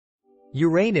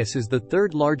Uranus is the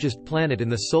third largest planet in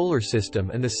the Solar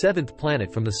System and the seventh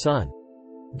planet from the Sun.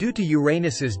 Due to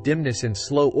Uranus's dimness and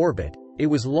slow orbit, it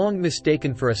was long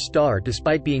mistaken for a star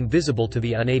despite being visible to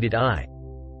the unaided eye.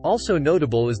 Also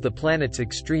notable is the planet's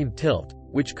extreme tilt,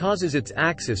 which causes its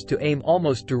axis to aim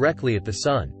almost directly at the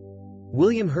Sun.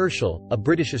 William Herschel, a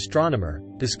British astronomer,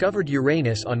 discovered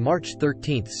Uranus on March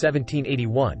 13,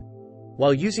 1781.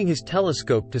 While using his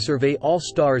telescope to survey all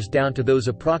stars down to those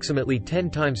approximately 10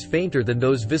 times fainter than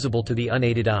those visible to the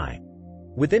unaided eye.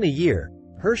 Within a year,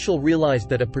 Herschel realized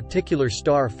that a particular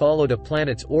star followed a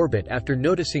planet's orbit after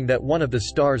noticing that one of the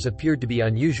stars appeared to be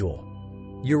unusual.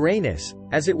 Uranus,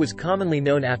 as it was commonly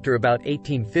known after about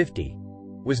 1850,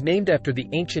 was named after the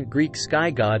ancient Greek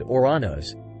sky god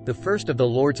Uranus, the first of the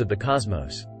lords of the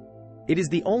cosmos. It is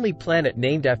the only planet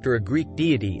named after a Greek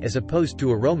deity as opposed to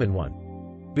a Roman one.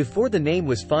 Before the name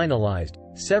was finalized,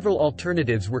 several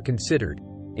alternatives were considered,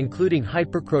 including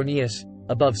Hypercroneus,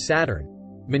 above Saturn,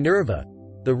 Minerva,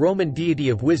 the Roman deity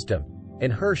of wisdom,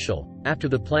 and Herschel, after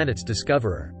the planet's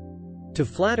discoverer. To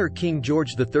flatter King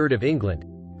George III of England,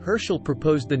 Herschel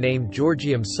proposed the name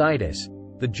Georgium Sidus,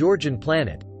 the Georgian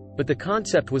planet, but the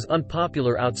concept was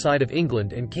unpopular outside of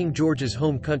England and King George's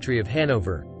home country of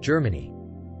Hanover, Germany.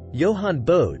 Johann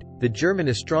Bode, the German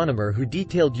astronomer who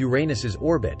detailed Uranus's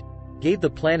orbit, gave the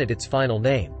planet its final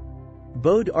name.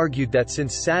 Bode argued that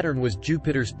since Saturn was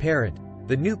Jupiter's parent,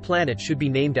 the new planet should be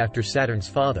named after Saturn's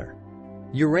father.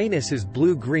 Uranus is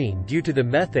blue-green due to the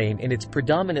methane in its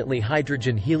predominantly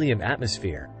hydrogen-helium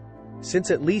atmosphere.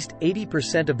 Since at least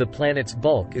 80% of the planet's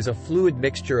bulk is a fluid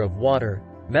mixture of water,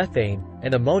 methane,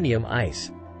 and ammonium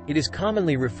ice, it is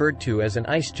commonly referred to as an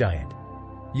ice giant.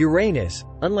 Uranus,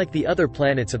 unlike the other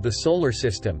planets of the Solar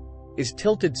System, is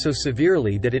tilted so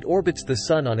severely that it orbits the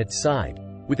Sun on its side,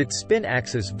 with its spin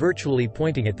axis virtually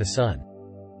pointing at the Sun.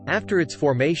 After its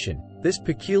formation, this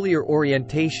peculiar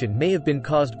orientation may have been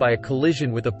caused by a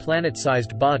collision with a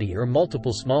planet-sized body or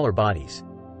multiple smaller bodies.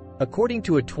 According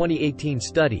to a 2018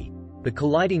 study, the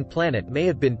colliding planet may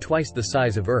have been twice the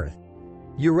size of Earth.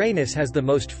 Uranus has the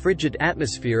most frigid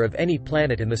atmosphere of any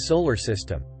planet in the Solar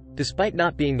System, despite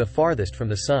not being the farthest from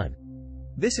the Sun.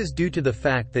 This is due to the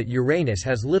fact that Uranus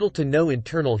has little to no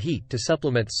internal heat to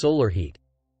supplement solar heat.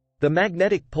 The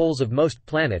magnetic poles of most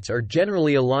planets are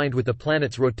generally aligned with the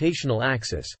planet's rotational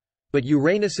axis, but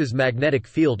Uranus's magnetic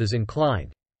field is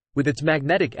inclined, with its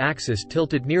magnetic axis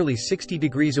tilted nearly 60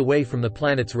 degrees away from the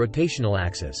planet's rotational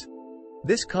axis.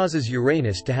 This causes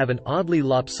Uranus to have an oddly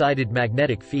lopsided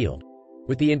magnetic field,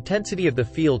 with the intensity of the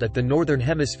field at the northern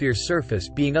hemisphere's surface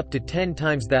being up to 10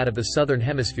 times that of the southern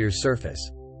hemisphere's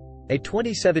surface. A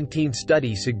 2017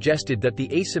 study suggested that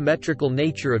the asymmetrical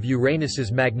nature of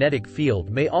Uranus's magnetic field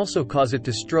may also cause it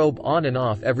to strobe on and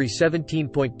off every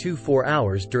 17.24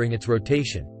 hours during its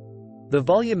rotation. The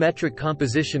volumetric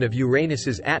composition of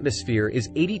Uranus's atmosphere is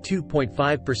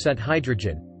 82.5%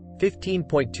 hydrogen,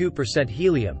 15.2%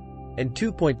 helium, and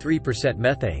 2.3%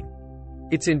 methane.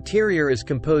 Its interior is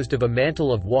composed of a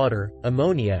mantle of water,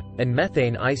 ammonia, and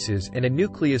methane ices and a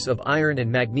nucleus of iron and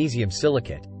magnesium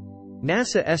silicate.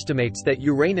 NASA estimates that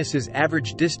Uranus's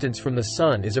average distance from the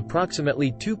Sun is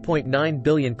approximately 2.9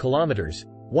 billion kilometers,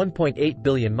 1.8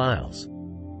 billion miles.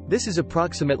 This is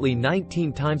approximately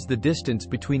 19 times the distance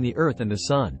between the Earth and the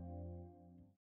Sun.